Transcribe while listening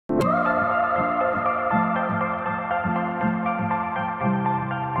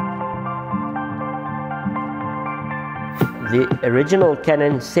The original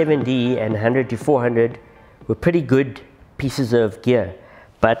Canon 7D and 100-400 were pretty good pieces of gear,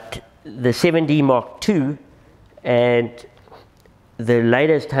 but the 7D Mark II and the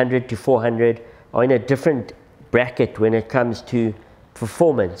latest 100-400 are in a different bracket when it comes to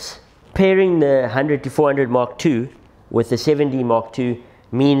performance. Pairing the 100-400 Mark II with the 7D Mark II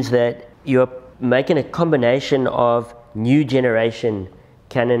means that you're making a combination of new generation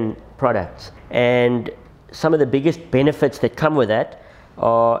Canon products, and some of the biggest benefits that come with that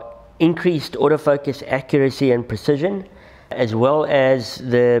are increased autofocus accuracy and precision, as well as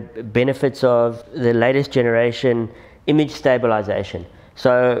the benefits of the latest generation image stabilization.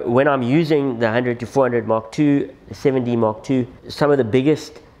 So when I'm using the 100-400 Mark II, the 7D Mark II, some of the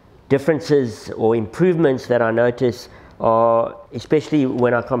biggest differences or improvements that I notice are, especially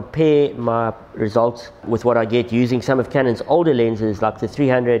when I compare my results with what I get using some of Canon's older lenses like the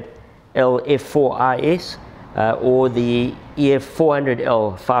 300L f4IS or the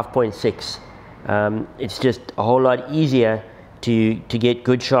EF400L 5.6. It's just a whole lot easier to get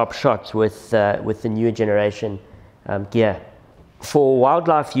good sharp shots with the newer generation gear. For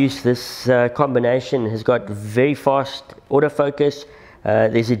wildlife use, this combination has got very fast autofocus.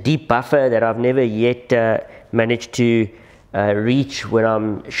 There's a deep buffer that I've never yet managed to reach when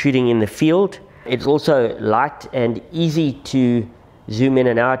I'm shooting in the field. It's also light and easy to zoom in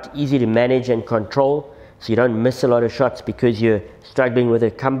and out, easy to manage and control, so you don't miss a lot of shots because you're struggling with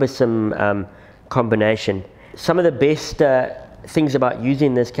a cumbersome combination. Some of the best things about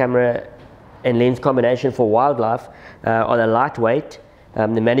using this camera and lens combination for wildlife are the lightweight, the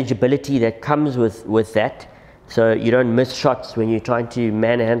manageability that comes with that, so you don't miss shots when you're trying to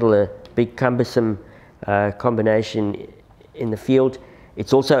manhandle a big cumbersome combination in the field.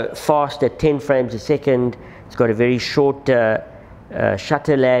 It's also fast at 10 frames a second. It's got a very short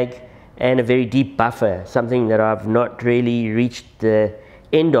shutter lag and a very deep buffer, something that I've not really reached the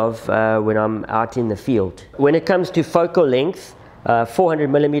end of when I'm out in the field. When it comes to focal length,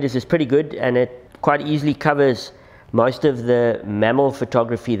 400mm is pretty good, and it quite easily covers most of the mammal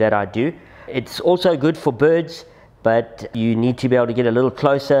photography that I do. It's also good for birds, but you need to be able to get a little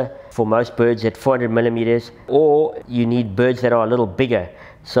closer for most birds at 400mm, or you need birds that are a little bigger.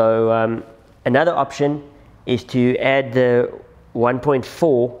 So another option is to add the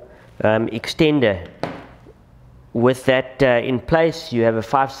 1.4 extender. With that in place, you have a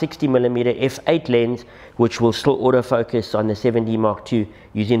 560mm f8 lens, which will still autofocus on the 7D Mark II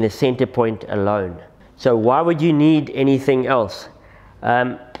using the center point alone. So why would you need anything else?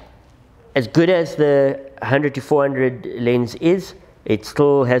 As good as the 100-400 lens is, it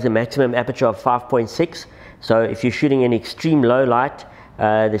still has a maximum aperture of 5.6. So if you're shooting in extreme low light,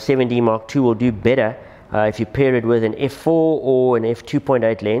 the 7D Mark II will do better if you pair it with an f4 or an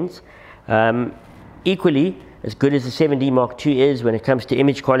f2.8 lens. Equally, as good as the 7D Mark II is when it comes to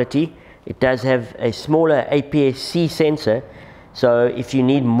image quality, it does have a smaller APS-C sensor. So if you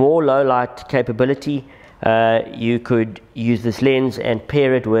need more low light capability, you could use this lens and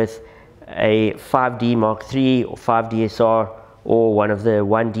pair it with a 5D Mark III or 5DSR or one of the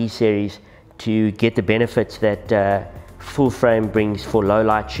 1D series to get the benefits that full frame brings for low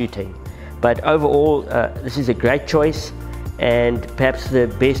light shooting. But overall, this is a great choice and perhaps the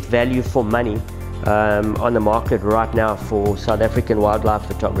best value for money on the market right now for South African wildlife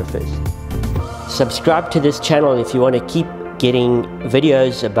photographers. Subscribe to this channel if you want to keep getting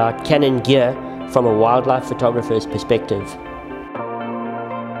videos about Canon gear from a wildlife photographer's perspective.